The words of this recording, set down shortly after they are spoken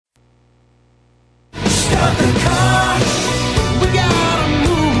Stop the car, we gotta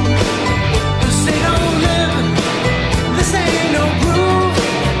move. This ain't no living, this ain't no groove.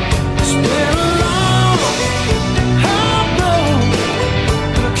 It's been a long, hard road.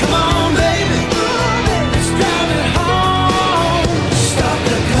 Come on, baby, let's drive it home. Stop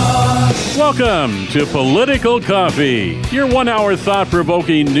the car. Welcome to Political Coffee, your 1 hour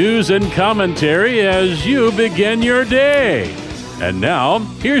thought-provoking news and commentary as you begin your day. And now,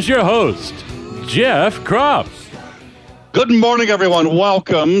 here's your host, Jeff Kropp. Good morning, everyone.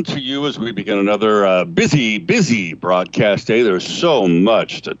 Welcome to you as we begin another busy broadcast day. There's so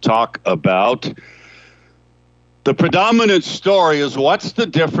much to talk about. The predominant story is what's the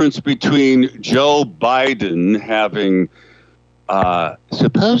difference between Joe Biden having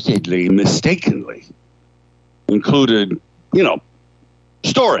supposedly, mistakenly included,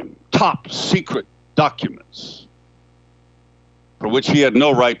 storing top secret documents for which he had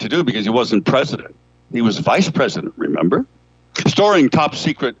no right to do because he wasn't president. He was vice president, remember? Storing top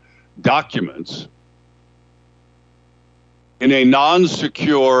secret documents in a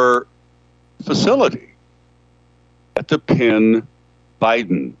non-secure facility at the Penn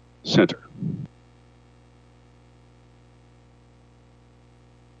Biden Center.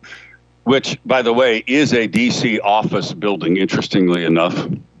 Which, by the way, is a D.C. office building, interestingly enough,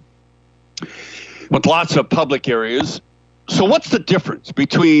 with lots of public areas. So what's the difference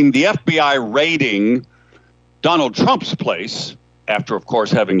between the FBI raiding Donald Trump's place, after, of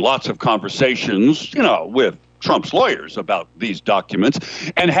course, having lots of conversations, with Trump's lawyers about these documents,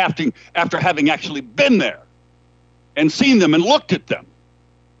 and after having actually been there and seen them and looked at them?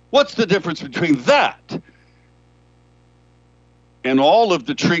 What's the difference between that and all of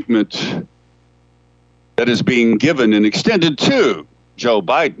the treatment that is being given and extended to Joe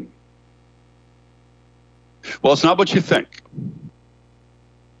Biden? Well, it's not what you think.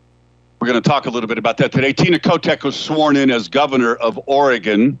 We're going to talk a little bit about that today. Tina Kotek was sworn in as governor of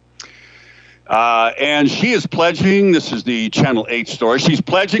Oregon. And she is pledging, this is the Channel 8 story, she's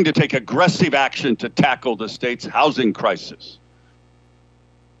pledging to take aggressive action to tackle the state's housing crisis.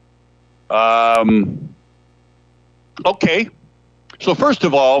 Okay. So first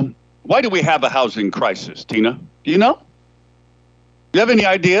of all, why do we have a housing crisis, Tina? Do you know? Do you have any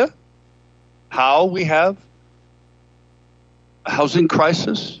idea how we have a housing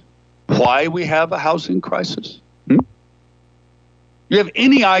crisis? Why we have a housing crisis? You have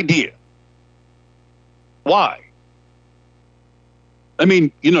any idea why? I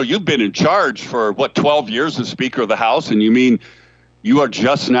mean, you've been in charge for, 12 years as Speaker of the House, and you mean you are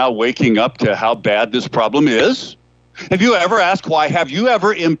just now waking up to how bad this problem is? Have you ever asked why? Have you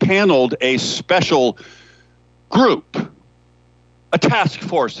ever impaneled a special group, a task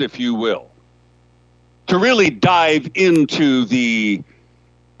force, if you will, to really dive into the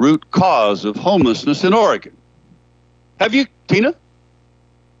root cause of homelessness in Oregon? Have you, Tina?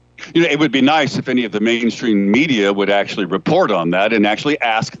 It would be nice if any of the mainstream media would actually report on that and actually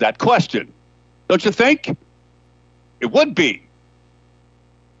ask that question. Don't you think? It would be.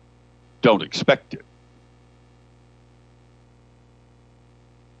 Don't expect it.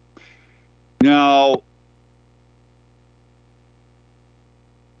 Now,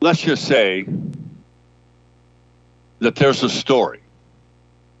 let's just say that there's a story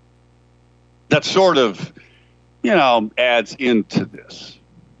that sort of, adds into this.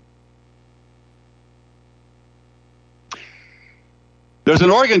 There's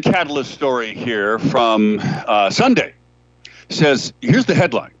an Oregon Catalyst story here from Sunday. It says, here's the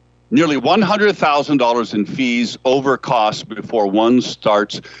headline: nearly $100,000 in fees over costs before one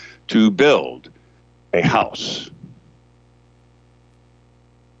starts to build a house.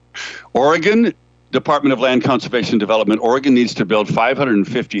 Oregon Department of Land Conservation Development, Oregon needs to build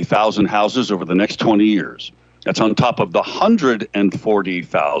 550,000 houses over the next 20 years. That's on top of the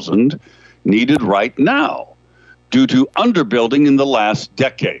 140,000 needed right now due to underbuilding in the last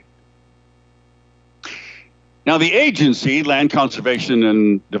decade. Now, the agency, Land Conservation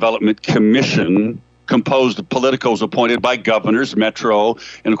and Development Commission, composed of politicos appointed by governors, Metro,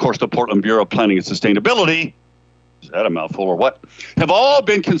 and of course the Portland Bureau of Planning and Sustainability, is that a mouthful or what, have all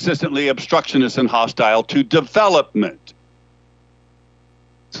been consistently obstructionist and hostile to development.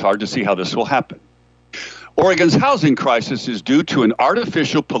 It's hard to see how this will happen. Oregon's housing crisis is due to an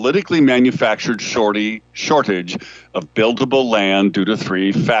artificial, politically manufactured shortage of buildable land due to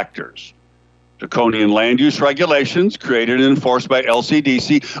three factors: draconian land use regulations created and enforced by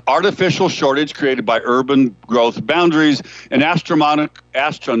LCDC, artificial shortage created by urban growth boundaries, and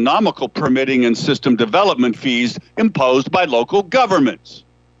astronomical permitting and system development fees imposed by local governments.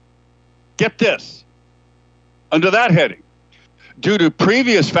 Get this. Under that heading, Due to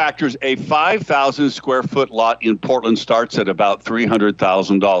previous factors, a 5,000 square foot lot in Portland starts at about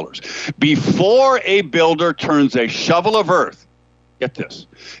 $300,000. Before a builder turns a shovel of earth, get this,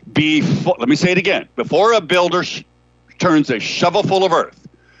 let me say it again, before a builder turns a shovel full of earth,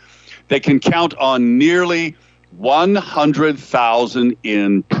 they can count on nearly $100,000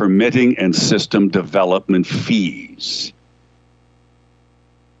 in permitting and system development fees.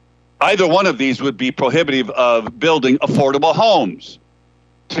 Either one of these would be prohibitive of building affordable homes.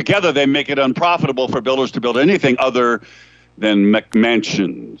 Together, they make it unprofitable for builders to build anything other than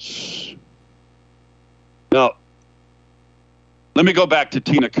McMansions. Now, let me go back to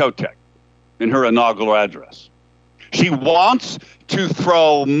Tina Kotek in her inaugural address. She wants to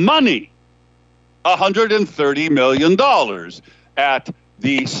throw money, $130 million, at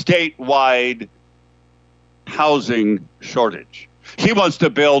the statewide housing shortage. She wants to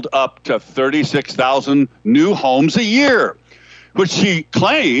build up to 36,000 new homes a year, which she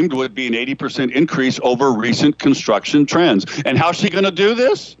claimed would be an 80% increase over recent construction trends. And how's she going to do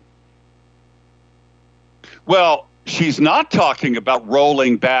this? Well, she's not talking about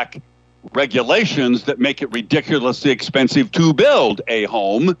rolling back regulations that make it ridiculously expensive to build a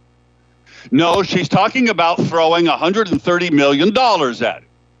home. No, she's talking about throwing $130 million at it.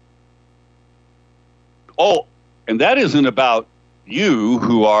 Oh, and that isn't about you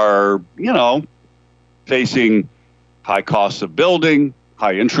who are, facing high costs of building,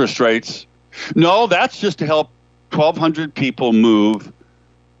 high interest rates. No, that's just to help 1,200 people move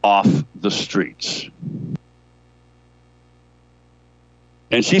off the streets.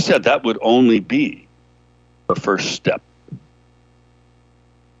 And she said that would only be the first step.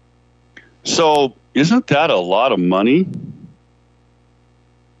 So isn't that a lot of money?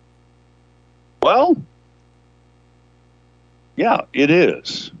 Well, yeah, it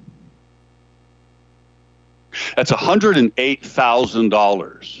is. That's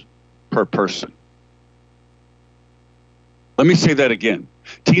 $108,000 per person. Let me say that again.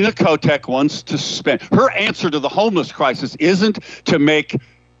 Tina Kotek wants to spend, her answer to the homeless crisis isn't to make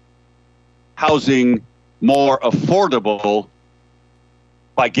housing more affordable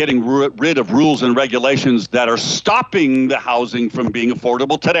by getting rid of rules and regulations that are stopping the housing from being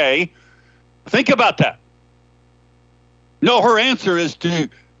affordable today. Think about that. No, her answer is to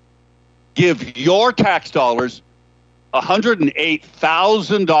give your tax dollars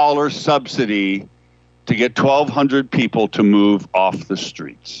 $108,000 subsidy to get 1,200 people to move off the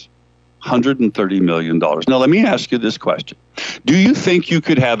streets. $130 million. Now, let me ask you this question. Do you think you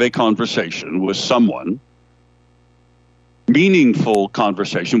could have a conversation with someone, meaningful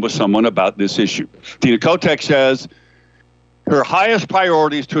conversation with someone about this issue? Tina Kotek says her highest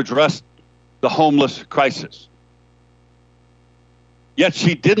priority is to address the homeless crisis. Yet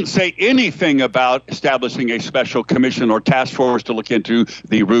she didn't say anything about establishing a special commission or task force to look into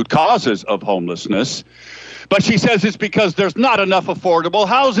the root causes of homelessness. But she says it's because there's not enough affordable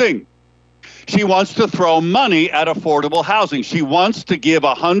housing. She wants to throw money at affordable housing. She wants to give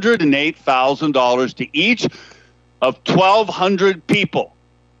 $108,000 to each of 1,200 people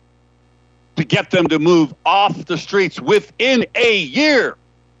to get them to move off the streets within a year.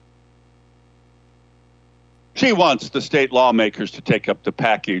 She wants the state lawmakers to take up the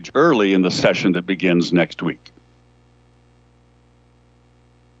package early in the session that begins next week.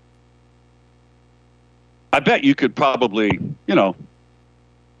 I bet you could probably,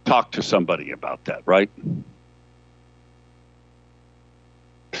 talk to somebody about that, right?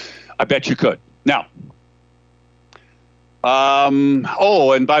 I bet you could. Now,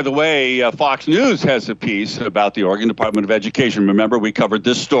 and by the way, Fox News has a piece about the Oregon Department of Education. Remember, we covered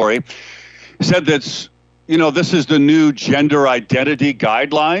this story. It said that this is the new gender identity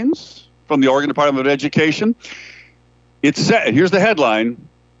guidelines from the Oregon Department of Education. It said, here's the headline: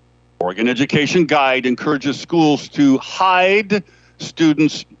 Oregon Education Guide encourages schools to hide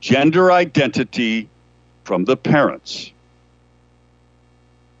students' gender identity from the parents.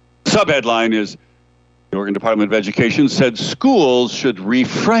 Subheadline is, the Oregon Department of Education said schools should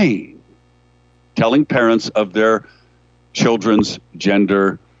refrain telling parents of their children's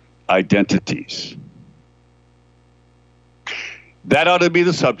gender identities. That ought to be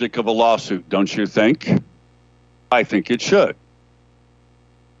the subject of a lawsuit, don't you think? I think it should.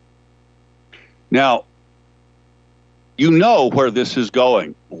 Now, you know where this is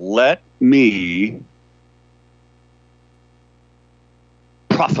going. Let me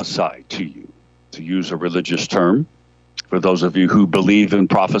prophesy to you, to use a religious term, for those of you who believe in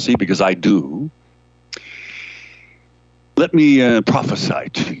prophecy, because I do. Let me prophesy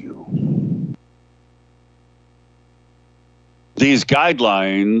to you. These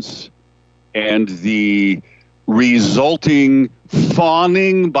guidelines and the resulting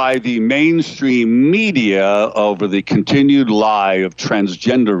fawning by the mainstream media over the continued lie of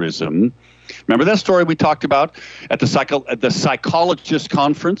transgenderism. Remember that story we talked about at the psychologist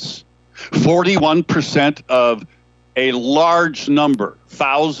conference? 41% of a large number,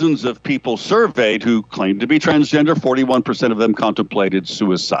 thousands of people surveyed who claimed to be transgender, 41% of them contemplated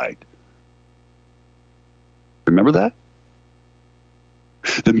suicide. Remember that?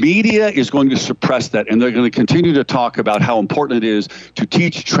 The media is going to suppress that, and they're going to continue to talk about how important it is to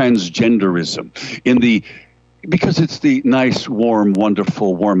teach transgenderism because it's the nice, warm,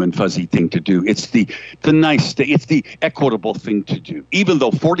 wonderful, warm and fuzzy thing to do. It's the nice thing. It's the equitable thing to do, even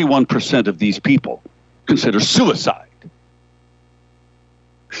though 41% of these people consider suicide.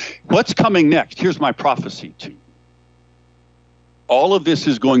 What's coming next? Here's my prophecy to you. All of this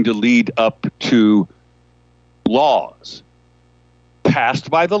is going to lead up to laws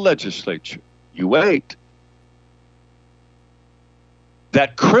passed by the legislature. You wait.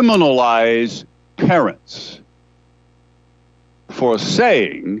 That criminalize parents for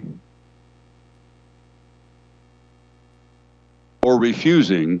saying or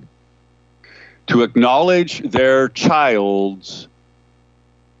refusing to acknowledge their child's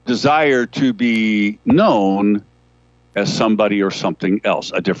desire to be known as somebody or something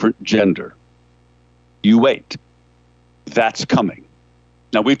else, a different gender. You wait. That's coming.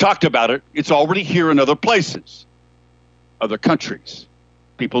 Now, we've talked about it. It's already here in other places, other countries,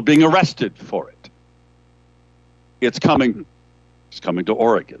 people being arrested for it. It's coming. It's coming to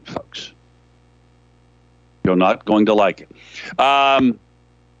Oregon, folks. You're not going to like it.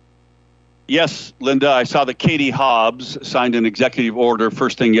 Yes, Linda, I saw that Katie Hobbs signed an executive order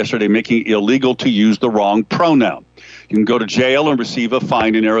first thing yesterday making it illegal to use the wrong pronoun. You can go to jail and receive a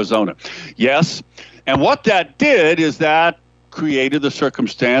fine in Arizona. Yes, and what that did is that created the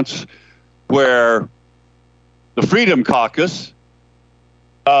circumstance where the Freedom Caucus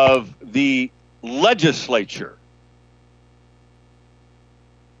of the legislature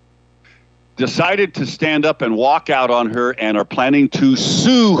decided to stand up and walk out on her and are planning to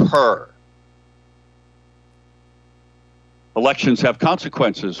sue her. Elections have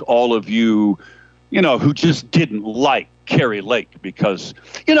consequences. All of you, who just didn't like Carrie Lake because,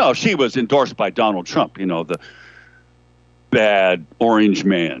 she was endorsed by Donald Trump, the bad orange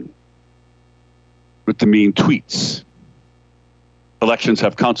man with the mean tweets. Elections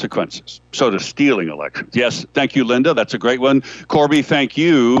have consequences. So does stealing elections. Yes, thank you, Linda. That's a great one. Corby, thank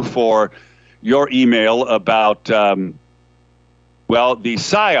you for your email about the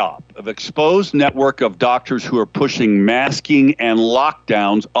PSYOP of exposed network of doctors who are pushing masking and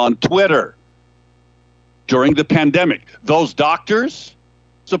lockdowns on Twitter during the pandemic. Those doctors,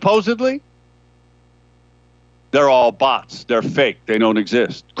 supposedly, they're all bots. They're fake. They don't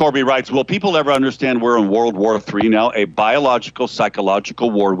exist. Corby writes, will people ever understand we're in World War III now, a biological,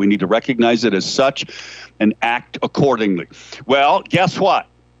 psychological war? We need to recognize it as such and act accordingly. Well, guess what?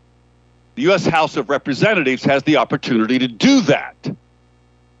 The U.S. House of Representatives has the opportunity to do that.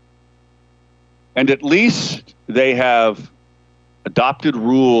 And at least they have adopted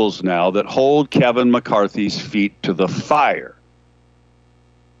rules now that hold Kevin McCarthy's feet to the fire.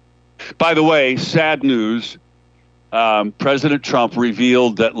 By the way, sad news, President Trump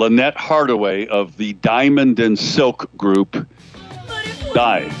revealed that Lynette Hardaway of the Diamond and Silk Group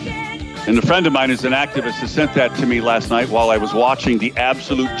died. And a friend of mine who's an activist has sent that to me last night while I was watching the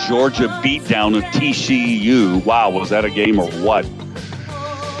absolute Georgia beatdown of TCU. Wow, was that a game or what?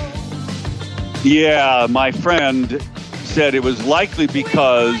 Yeah, my friend said it was likely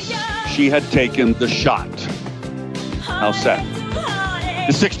because she had taken the shot. How sad.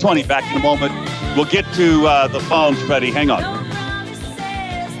 It's 6:20, back in a moment. We'll get to the phones, Freddie. Hang on.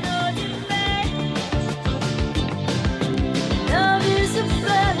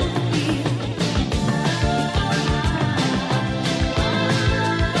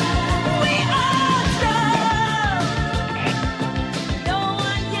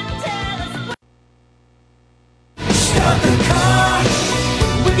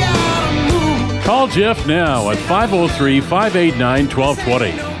 Call Jeff now at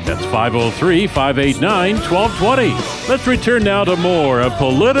 503-589-1220. That's 503-589-1220. Let's return now to more of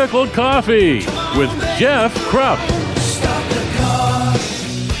Political Coffee with Jeff Krupp.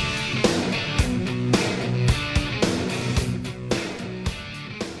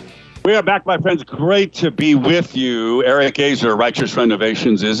 We are back, my friends. Great to be with you. Eric Azer, Righteous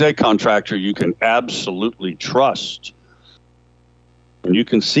Renovations, is a contractor you can absolutely trust. And you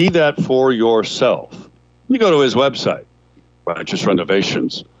can see that for yourself. You go to his website,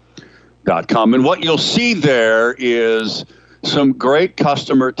 righteousrenovations.com. And what you'll see there is some great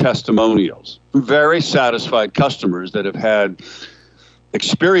customer testimonials. very satisfied customers that have had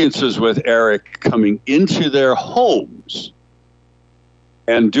experiences with Eric coming into their homes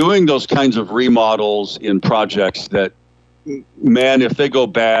and doing those kinds of remodels in projects that, man, if they go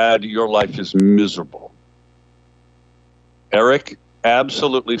bad, your life is miserable. Eric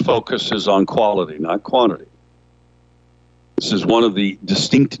absolutely focuses on quality, not quantity. This is one of the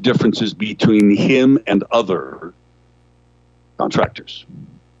distinct differences between him and other contractors.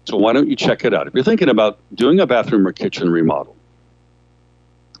 So why don't you check it out? If you're thinking about doing a bathroom or kitchen remodel,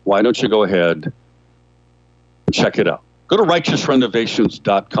 why don't you go ahead and check it out? Go to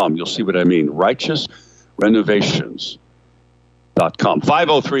righteousrenovations.com. You'll see what I mean. Righteousrenovations.com.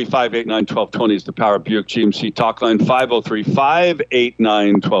 503-589-1220 is the Power Buick GMC talk line.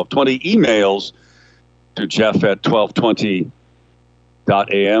 503-589-1220. Emails to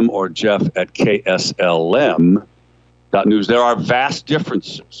jeff@1220.am or jeff@kslm.news. There are vast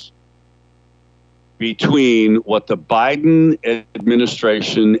differences between what the Biden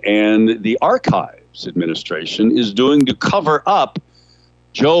administration and the Archives administration is doing to cover up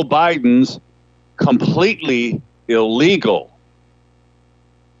Joe Biden's completely illegal,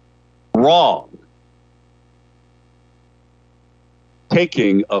 wrong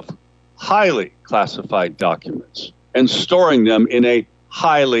taking of highly classified documents and storing them in a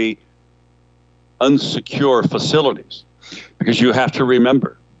highly unsecure facilities. Because you have to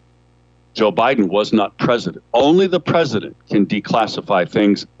remember, Joe Biden was not president. Only the president can declassify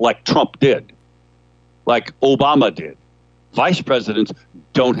things like Trump did, like Obama did. Vice presidents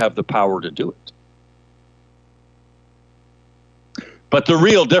don't have the power to do it. But the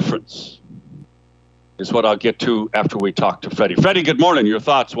real difference is what I'll get to after we talk to Freddie. Freddie, good morning. Your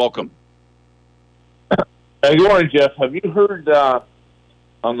thoughts. Welcome. Hey, good morning, Jeff. Have you heard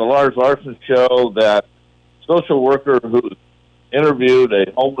on the Lars Larson show that social worker who interviewed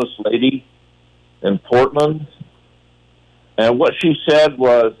a homeless lady in Portland? And what she said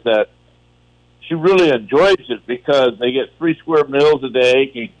was that she really enjoys it because they get 3 square meals a day,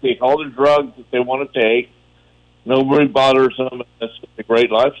 can take all the drugs that they want to take, nobody bothers them, and it's a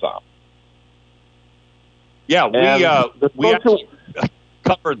great lifestyle. Yeah, we actually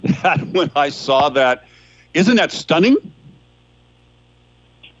covered that when I saw that. Isn't that stunning?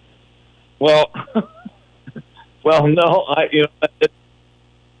 Well, no,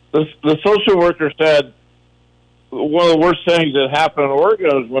 the social worker said one of the worst things that happened in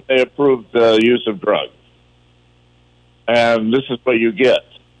Oregon is when they approved the use of drugs. And this is what you get.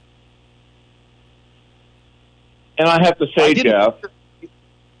 And I have to say, Jeff,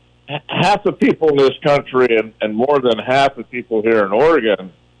 half the people in this country and more than half the people here in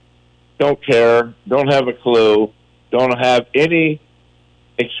Oregon don't care, don't have a clue, don't have any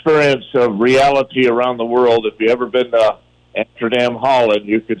experience of reality around the world. If you ever been to Amsterdam, Holland,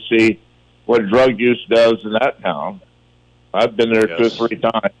 you could see what drug use does in that town. I've been there 2 or 3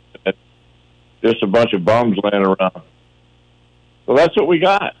 times. It's just a bunch of bums laying around. So that's what we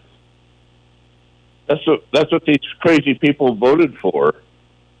got. That's what these crazy people voted for.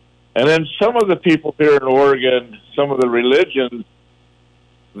 And then some of the people here in Oregon, some of the religions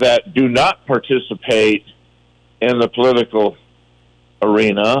that do not participate in the political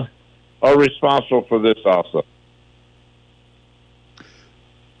arena are responsible for this also.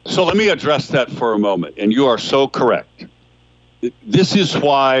 So let me address that for a moment. And you are so correct. This is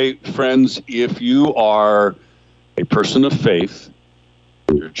why, friends, if you are a person of faith,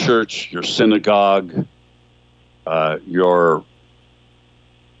 your church, your synagogue, your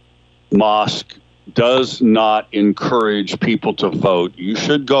mosque does not encourage people to vote, you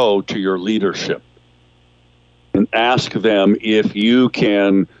should go to your leadership and ask them if you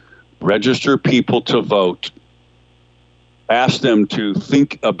can register people to vote. Ask them to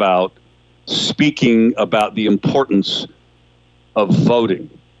think about speaking about the importance of voting.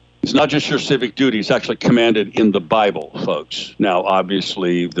 It's not just your civic duty, it's actually commanded in the Bible, folks. Now,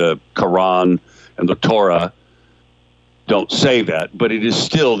 obviously, the Quran and the Torah don't say that, but it is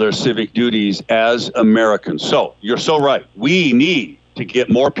still their civic duties as Americans. So, you're so right. We need to get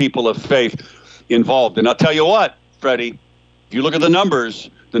more people of faith involved. And I'll tell you what, Freddie, if you look at the numbers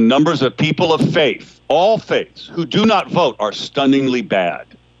of people of faith, all faiths, who do not vote are stunningly bad.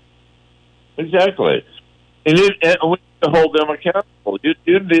 Exactly. And we need to hold them accountable. We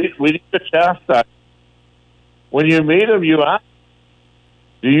need to chastise. When you meet them, you ask,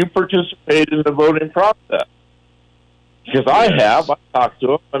 do you participate in the voting process? Because I talked to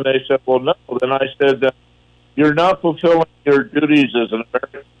them, and they said, well, no. Then I said, you're not fulfilling your duties as an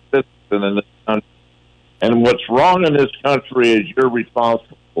American citizen in this country. And what's wrong in this country is you're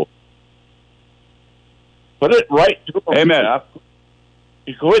responsible. Put it right to them. Amen.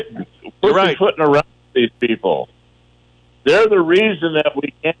 You quit right. putting around these people. They're the reason that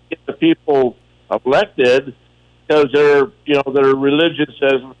we can't get the people elected because their religion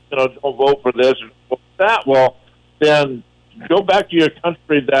says, don't vote for this or don't vote for that. Well, then go back to your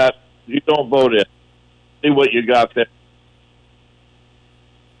country that you don't vote in. See what you got there.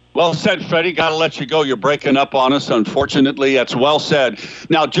 Well said, Freddie. Got to let you go. You're breaking up on us. Unfortunately, that's well said.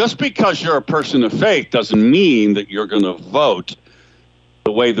 Now, just because you're a person of faith doesn't mean that you're going to vote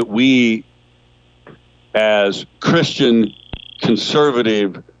the way that we, as Christian,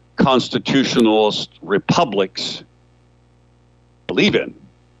 conservative, constitutionalist republics, believe in.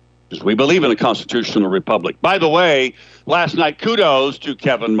 Because we believe in a constitutional republic. By the way, last night, kudos to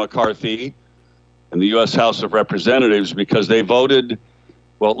Kevin McCarthy and the U.S. House of Representatives because they voted,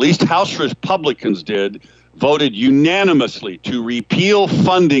 well, at least House Republicans voted unanimously to repeal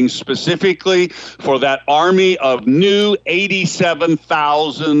funding specifically for that army of new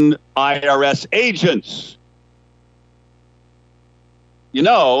 87,000 IRS agents. You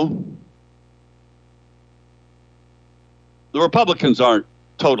know, the Republicans aren't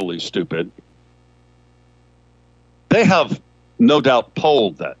totally stupid. They have no doubt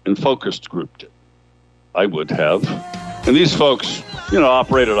polled that and focus grouped it. I would have. And these folks,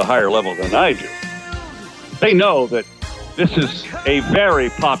 operate at a higher level than I do. They know that this is a very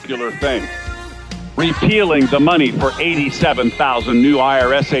popular thing. Repealing the money for 87,000 new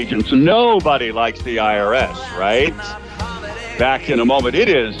IRS agents. Nobody likes the IRS, right? Back in a moment. It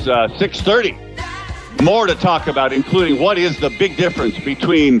is 6:30. More to talk about, including what is the big difference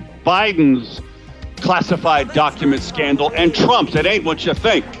between Biden's classified document scandal and Trump's. It ain't what you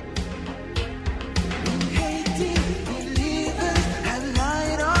think.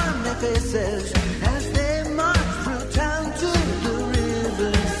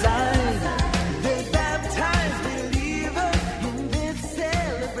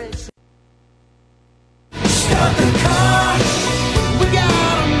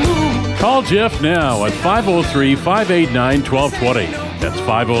 Call Jeff now at 503-589-1220. That's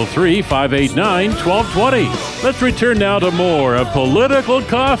 503-589-1220. Let's return now to more of Political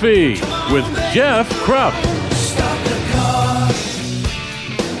Coffee with Jeff Krupp.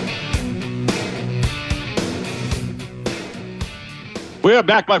 We are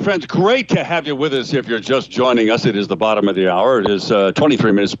back, my friends. Great to have you with us if you're just joining us. It is the bottom of the hour. It is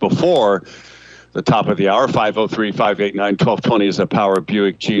 23 minutes before the top of the hour. 503-589-1220 is the Power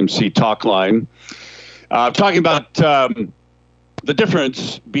Buick GMC talk line. Talking about the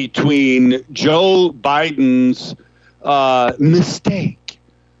difference between Joe Biden's mistake,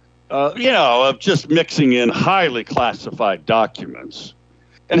 of just mixing in highly classified documents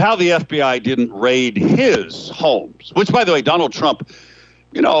and how the FBI didn't raid his homes, which, by the way, Donald Trump,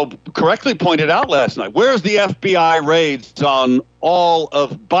 correctly pointed out last night. Where's the FBI raids on all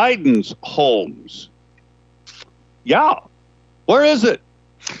of Biden's homes? Yeah. Where is it?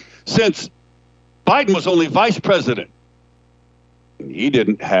 Since Biden was only vice president, he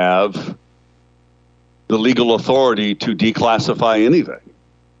didn't have the legal authority to declassify anything.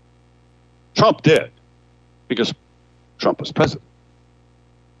 Trump did, because Trump was president.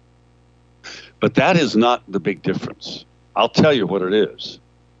 But that is not the big difference. I'll tell you what it is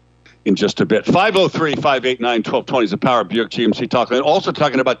in just a bit. 503-589-1220 is the Power Buick GMC talk. And also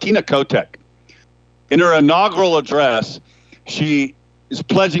talking about Tina Kotek. In her inaugural address, she is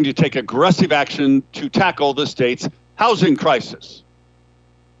pledging to take aggressive action to tackle the state's housing crisis.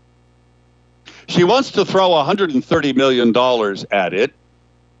 She wants to throw $130 million at it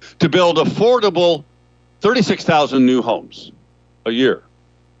to build affordable 36,000 new homes a year.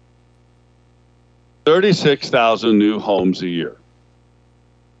 36,000 new homes a year.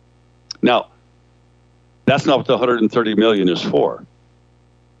 Now, that's not what the $130 million is for.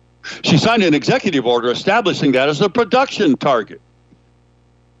 She signed an executive order establishing that as a production target.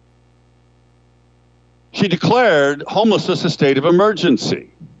 She declared homelessness a state of emergency.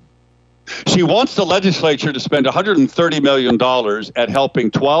 She wants the legislature to spend $130 million at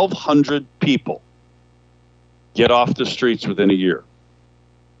helping 1,200 people get off the streets within a year.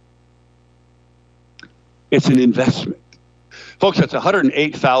 It's an investment. Folks, that's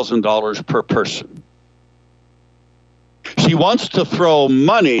 $108,000 per person. She wants to throw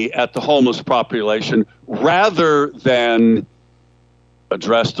money at the homeless population rather than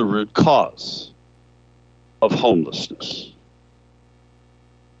address the root cause of homelessness.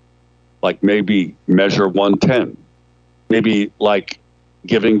 Like maybe Measure 110. Maybe like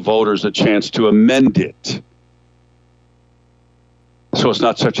giving voters a chance to amend it so it's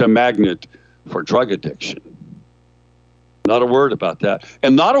not such a magnet for drug addiction. Not a word about that.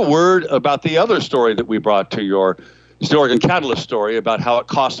 And not a word about the other story that we brought to your It's the Oregon Catalyst story about how it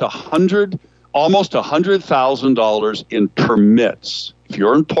costs almost $100,000 in permits if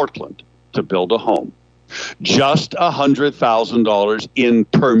you're in Portland to build a home. Just $100,000 in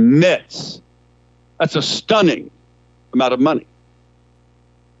permits. That's a stunning amount of money.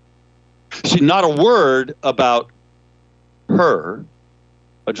 See, not a word about her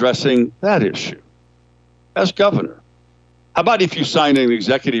addressing that issue as governor. How about if you sign an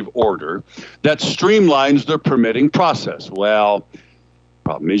executive order that streamlines the permitting process? Well,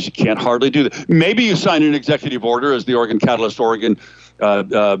 problem is you can't hardly do that. Maybe you sign an executive order, as the Oregon Catalyst Oregon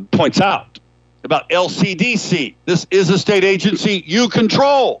points out, about LCDC. This is a state agency you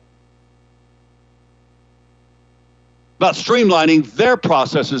control. About streamlining their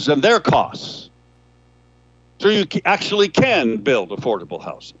processes and their costs so you actually can build affordable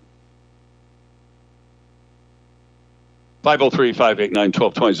housing.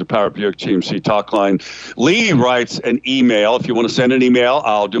 503-589-1220 is the Power Buick GMC talk line. Lee writes an email. If you want to send an email,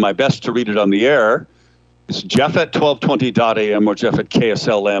 I'll do my best to read it on the air. It's jeff@1220.am or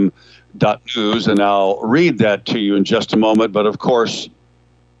jeff@kslm.news, and I'll read that to you in just a moment. But of course,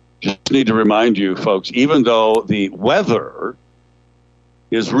 just need to remind you folks, even though the weather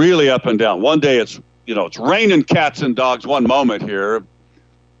is really up and down. One day it's raining cats and dogs one moment here,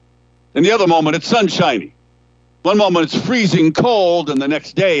 and the other moment it's sunshiny. One moment it's freezing cold, and the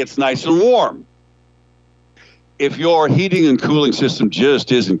next day it's nice and warm. If your heating and cooling system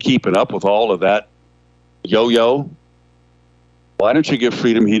just isn't keeping up with all of that yo-yo, why don't you give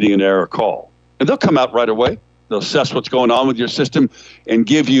Freedom Heating and Air a call? And they'll come out right away. They'll assess what's going on with your system and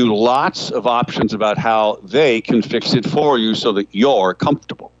give you lots of options about how they can fix it for you so that you're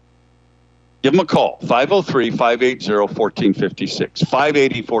comfortable. Give them a call, 503-580-1456,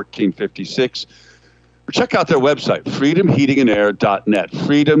 580-1456. Or check out their website, freedomheatingandair.net,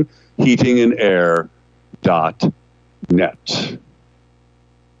 freedomheatingandair.net.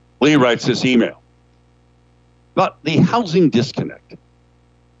 Lee writes this email about the housing disconnect.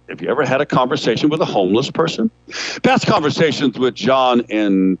 Have you ever had a conversation with a homeless person? Past conversations with John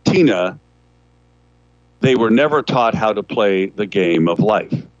and Tina, they were never taught how to play the game of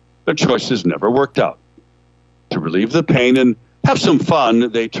life. Their choices never worked out. To relieve the pain and have some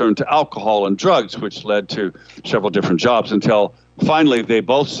fun, they turned to alcohol and drugs, which led to several different jobs until finally they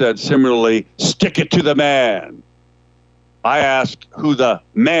both said similarly, stick it to the man. I asked who the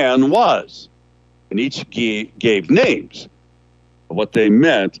man was, and each gave names. But what they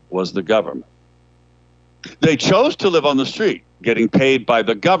meant was the government. They chose to live on the street, getting paid by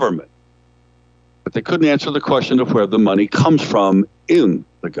the government, but they couldn't answer the question of where the money comes from in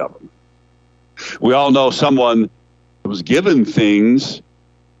the government. We all know someone who was given things,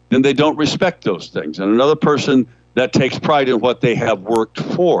 then they don't respect those things, and another person that takes pride in what they have worked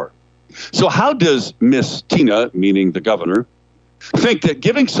for. So how does Miss Tina, meaning the governor, think that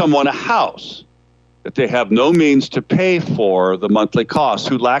giving someone a house that they have no means to pay for the monthly costs,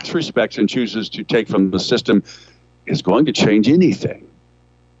 who lacks respect and chooses to take from the system, is going to change anything?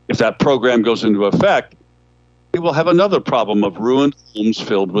 If that program goes into effect, it will have another problem of ruined homes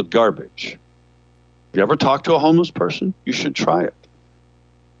filled with garbage. If you ever talk to a homeless person, you should try it.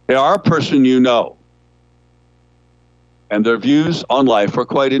 They are a person you know, and their views on life are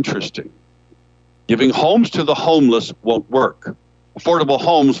quite interesting. Giving homes to the homeless won't work. Affordable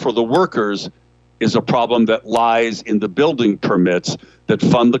homes for the workers is a problem that lies in the building permits that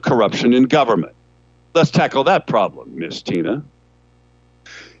fund the corruption in government. Let's tackle that problem, Miss Tina.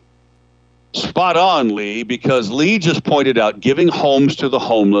 Spot on, Lee, because Lee just pointed out giving homes to the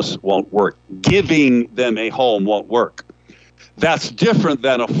homeless won't work. Giving them a home won't work. That's different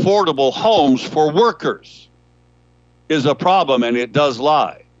than affordable homes for workers is a problem, and it does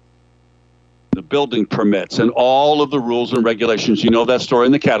lie. The building permits and all of the rules and regulations. You know that story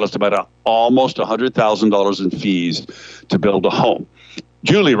in the Catalyst about almost $100,000 in fees to build a home.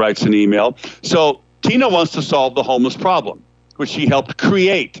 Julie writes an email. So Tina wants to solve the homeless problem, which she helped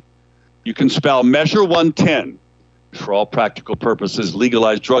create. You can spell Measure 110, for all practical purposes,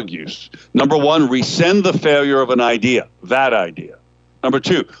 legalize drug use. Number one, rescind the failure of an idea, that idea. Number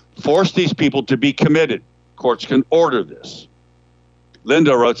two, force these people to be committed. Courts can order this.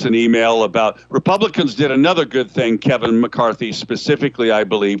 Linda wrote an email about Republicans did another good thing. Kevin McCarthy specifically, I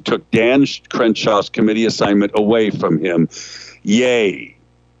believe, took Dan Crenshaw's committee assignment away from him. Yay.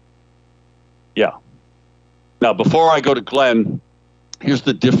 Yeah. Now, before I go to Glenn, here's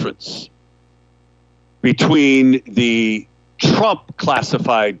the difference between the Trump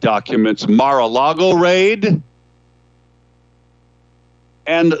classified documents Mar-a-Lago raid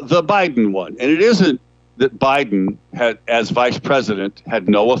and the Biden one. And it isn't that Biden had, as vice president, had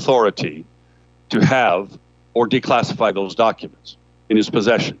no authority to have or declassify those documents in his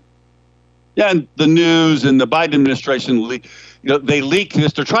possession. Yeah, and the news and the Biden administration, they leaked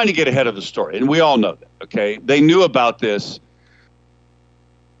this. They're trying to get ahead of the story, and we all know that, okay? They knew about this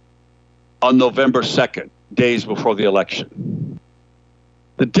on November 2nd, days before the election.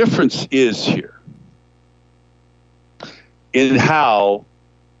 The difference is here in how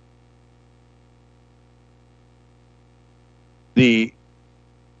the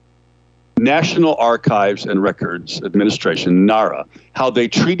National Archives and Records Administration, NARA, how they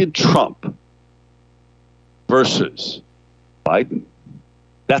treated Trump versus Biden.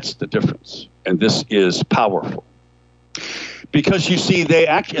 That's the difference. And this is powerful. Because you see, they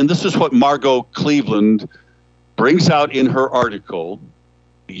act, and this is what Margot Cleveland brings out in her article.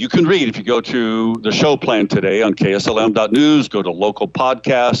 You can read if you go to the show plan today on KSLM.news, go to local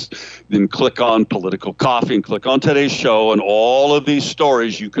podcasts, then click on Political Coffee and click on today's show, and all of these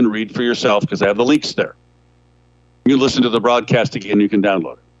stories you can read for yourself because I have the links there. You listen to the broadcast again, you can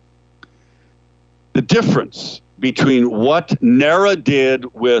download it. The difference between what NARA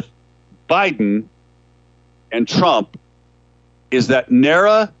did with Biden and Trump is that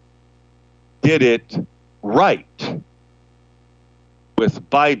NARA did it right with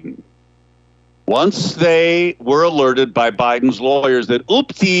Biden. Once they were alerted by Biden's lawyers that,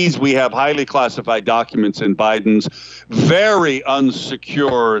 oopsies, we have highly classified documents in Biden's very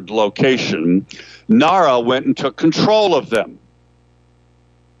unsecured location, NARA went and took control of them.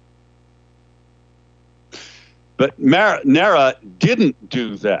 But NARA didn't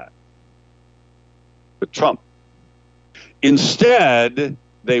do that with Trump. Instead,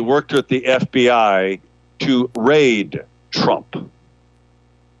 they worked with the FBI to raid Trump.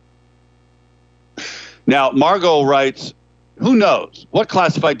 Now, Margot writes, who knows what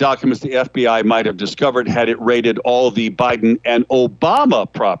classified documents the FBI might have discovered had it raided all the Biden and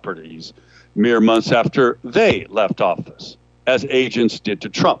Obama properties mere months after they left office, as agents did to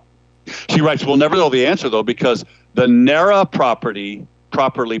Trump. She writes, we'll never know the answer, though, because the NARA properly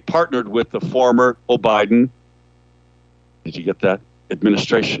partnered with the former Biden, did you get that,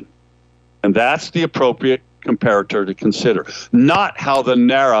 administration. And that's the appropriate comparator to consider, not how the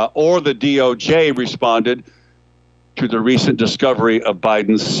NARA or the DOJ responded to the recent discovery of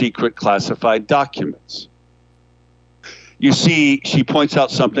Biden's secret classified documents. You see, she points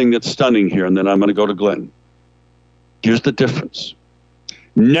out something that's stunning here, and then I'm going to go to Glenn. Here's the difference.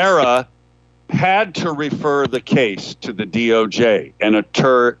 NARA had to refer the case to the DOJ, and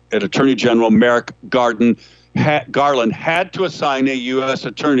Attorney General Merrick Garland had to assign a U.S.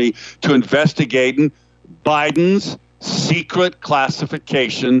 attorney to investigate Biden's secret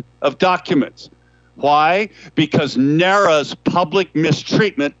classification of documents. Why? Because NARA's public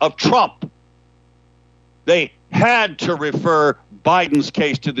mistreatment of Trump. They had to refer Biden's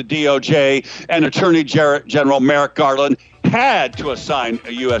case to the DOJ, and Attorney General Merrick Garland had to assign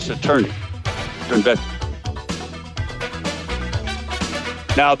a U.S. attorney to investigate.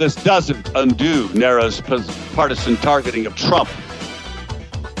 Now, this doesn't undo NARA's partisan targeting of Trump.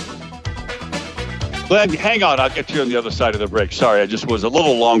 Glenn, hang on. I'll get to you on the other side of the break. Sorry, I just was a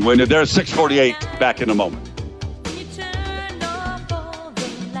little long-winded. There's 6:48. Back in a moment.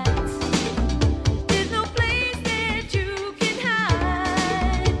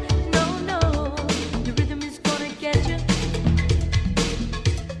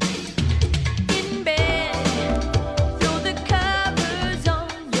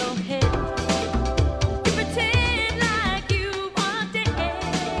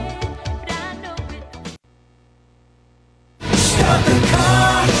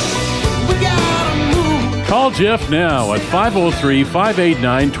 Call Jeff now at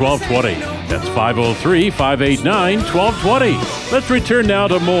 503-589-1220. That's 503-589-1220. Let's return now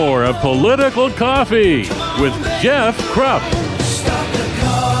to more of Political Coffee with Jeff Krupp.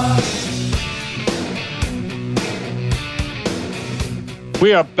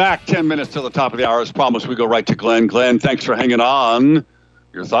 We are back 10 minutes till the top of the hour. As promised, we go right to Glenn. Glenn, thanks for hanging on.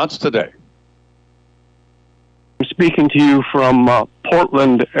 Your thoughts today? I'm speaking to you from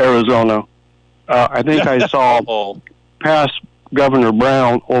Portland, Arizona. I think I saw past Governor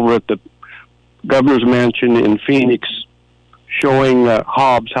Brown over at the governor's mansion in Phoenix showing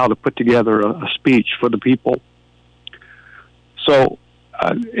Hobbs how to put together a speech for the people. So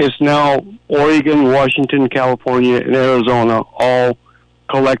it's now Oregon, Washington, California, and Arizona all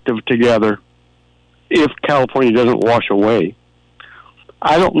collective together if California doesn't wash away.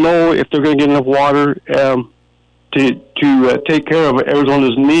 I don't know if they're going to get enough water to take care of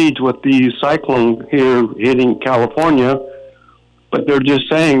Arizona's needs with the cyclone here hitting California, but they're just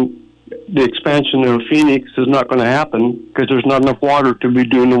saying the expansion of Phoenix is not going to happen because there's not enough water to be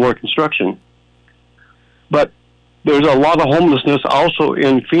doing the more construction. But there's a lot of homelessness also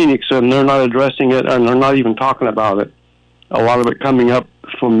in Phoenix, and they're not addressing it, and they're not even talking about it. A lot of it coming up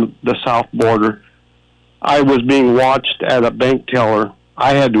from the south border. I was being watched at a bank teller.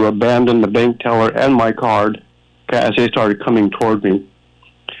 I had to abandon the bank teller and my card as they started coming toward me.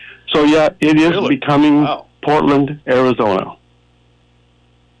 So, yeah, it is becoming Portland, Arizona.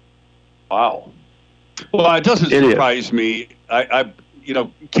 Wow. Well, it doesn't surprise me.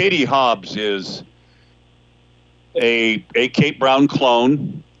 Katie Hobbs is a Kate Brown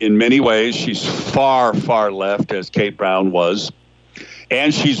clone in many ways. She's far, far left, as Kate Brown was.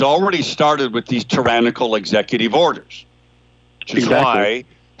 And she's already started with these tyrannical executive orders, which is why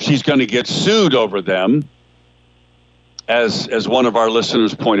she's going to get sued over them, as one of our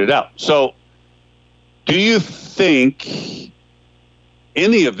listeners pointed out. So do you think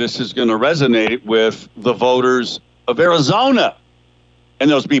any of this is going to resonate with the voters of Arizona? And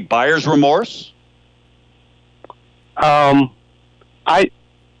there'll be buyer's remorse? I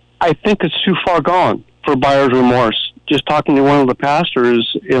think it's too far gone for buyer's remorse. Just talking to one of the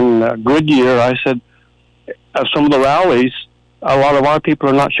pastors in Goodyear, I said, at some of the rallies, a lot of our people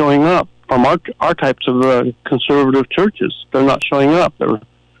are not showing up from our types of conservative churches. They're not showing up. They're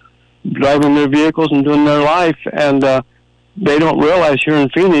driving their vehicles and doing their life, and they don't realize here in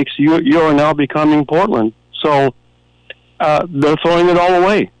Phoenix, you are now becoming Portland. So they're throwing it all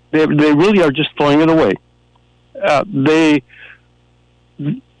away. They really are just throwing it away.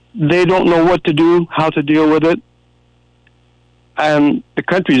 They don't know what to do, how to deal with it. And the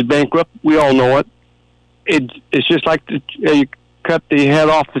country's bankrupt. We all know it. It's just like you cut the head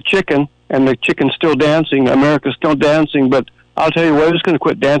off the chicken, and the chicken's still dancing. America's still dancing, but I'll tell you what, it's going to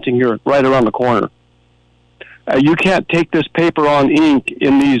quit dancing here, right around the corner. You can't take this paper on ink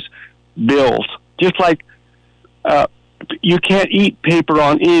in these bills. Just like you can't eat paper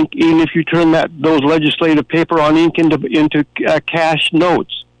on ink, even if you turn those legislative paper on ink into cash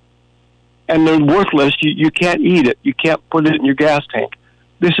notes. And they're worthless. You can't eat it. You can't put it in your gas tank.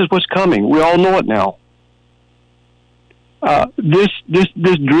 This is what's coming. We all know it now. This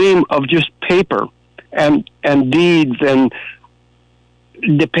dream of just paper and deeds, and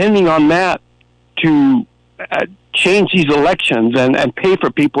depending on that to change these elections and pay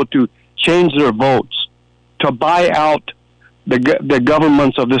for people to change their votes, to buy out the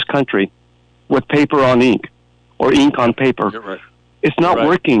governments of this country with paper on ink or ink on paper. You're right. It's not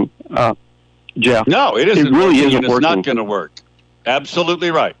working, Jeff. No, it isn't. It really isn't working. It's working. not going to work.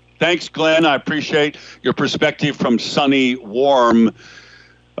 Absolutely right. Thanks, Glenn. I appreciate your perspective from sunny, warm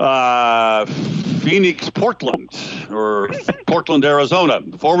Phoenix, Portland, or Portland, Arizona.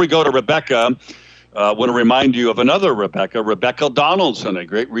 Before we go to Rebecca, I want to remind you of another Rebecca Donaldson, a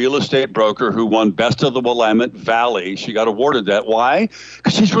great real estate broker who won Best of the Willamette Valley. She got awarded that. Why?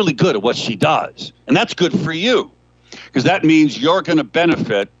 Because she's really good at what she does. And that's good for you, because that means you're going to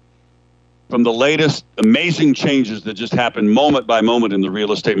benefit from the latest amazing changes that just happen moment by moment in the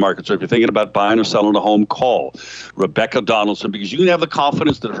real estate market. So if you're thinking about buying or selling a home, call Rebecca Donaldson, because you can have the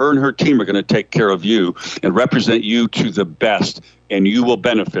confidence that her and her team are going to take care of you and represent you to the best, and you will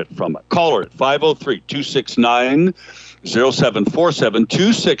benefit from it. Call her at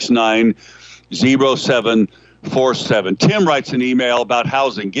 503-269-0747, 269-0747. Tim writes an email about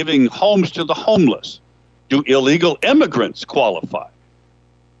housing, giving homes to the homeless. Do illegal immigrants qualify?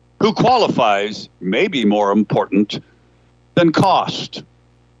 Who qualifies may be more important than cost.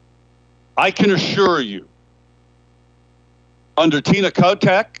 I can assure you, under Tina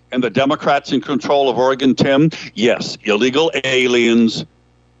Kotek and the Democrats in control of Oregon, Tim, yes, illegal aliens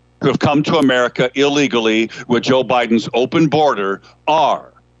who have come to America illegally with Joe Biden's open border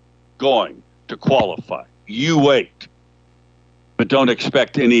are going to qualify. You wait. But don't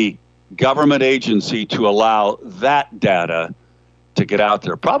expect any government agency to allow that data to get out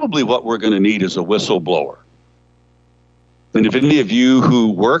there. Probably what we're going to need is a whistleblower. And if any of you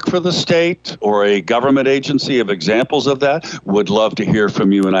who work for the state or a government agency have examples of that, would love to hear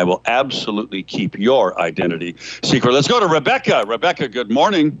from you, and I will absolutely keep your identity secret. Let's go to Rebecca. Rebecca, good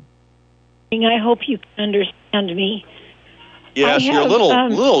morning. I hope you can understand me. Yes, you're a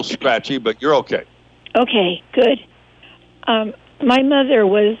little scratchy, but you're okay. Okay, good. My mother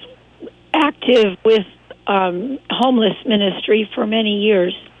was active with homeless ministry for many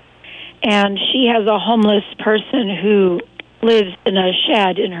years, and she has a homeless person who lives in a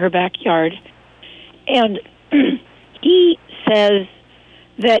shed in her backyard, and he says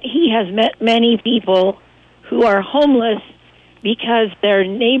that he has met many people who are homeless because their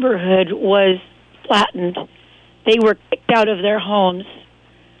neighborhood was flattened. They were kicked out of their homes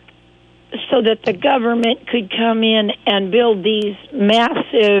so that the government could come in and build these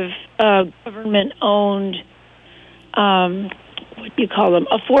massive government-owned, what do you call them,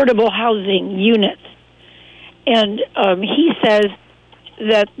 affordable housing units. And he says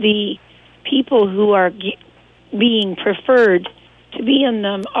that the people who are being preferred to be in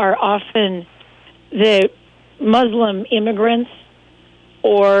them are often the Muslim immigrants,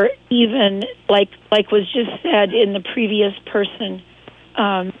 or even, like was just said in the previous person,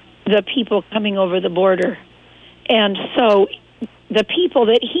 the people coming over the border. And so the people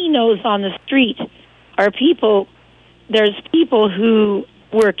that he knows on the street are people, there's people who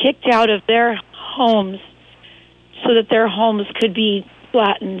were kicked out of their homes so that their homes could be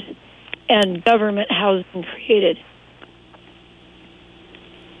flattened and government housing created.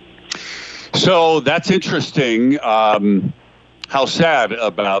 So that's interesting. How sad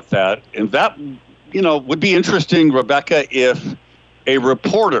about that. And that, would be interesting, Rebecca, if a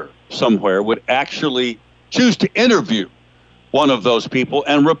reporter somewhere would actually choose to interview one of those people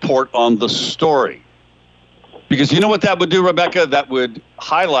and report on the story. Because you know what that would do, Rebecca? That would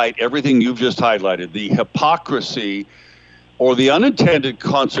highlight everything you've just highlighted, the hypocrisy or the unintended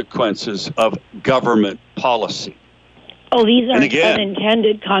consequences of government policy. Oh, these aren't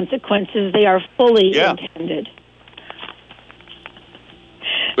unintended consequences. They are fully intended.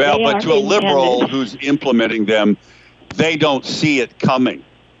 Well, but to a liberal who's implementing them, they don't see it coming.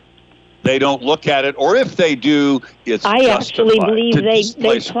 They don't look at it, or if they do, it's I actually believe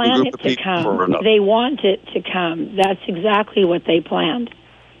they plan it to come. They want it to come. That's exactly what they planned.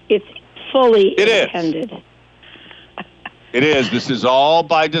 It's fully intended. It is. This is all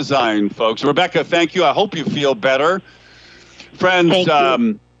by design, folks. Rebecca, thank you. I hope you feel better. Friends,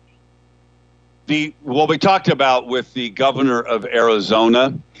 what we talked about with the governor of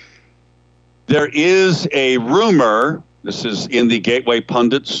Arizona, there is a rumor, this is in the Gateway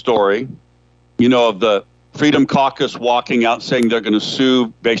Pundit story, of the Freedom Caucus walking out saying they're going to sue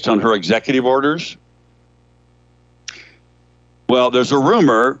based on her executive orders. Well, there's a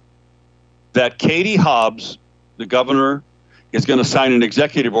rumor that Katie Hobbs, the governor, is going to sign an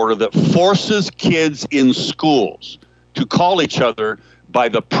executive order that forces kids in schools to call each other by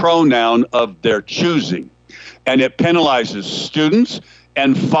the pronoun of their choosing. And it penalizes students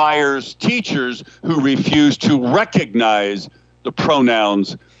and fires teachers who refuse to recognize the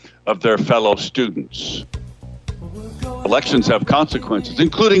pronouns of their fellow students. Elections have consequences,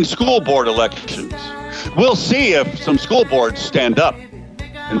 including school board elections. We'll see if some school boards stand up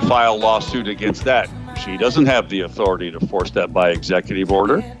and file a lawsuit against that. She doesn't have the authority to force that by executive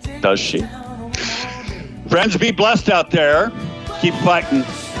order, does she? Friends, be blessed out there. Keep fighting.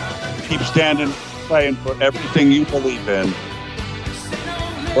 Keep standing, praying for everything you believe in.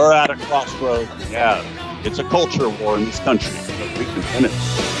 We're at a crossroads. Yeah, it's a culture war in this country, but we can win it.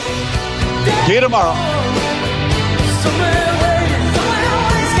 See you tomorrow.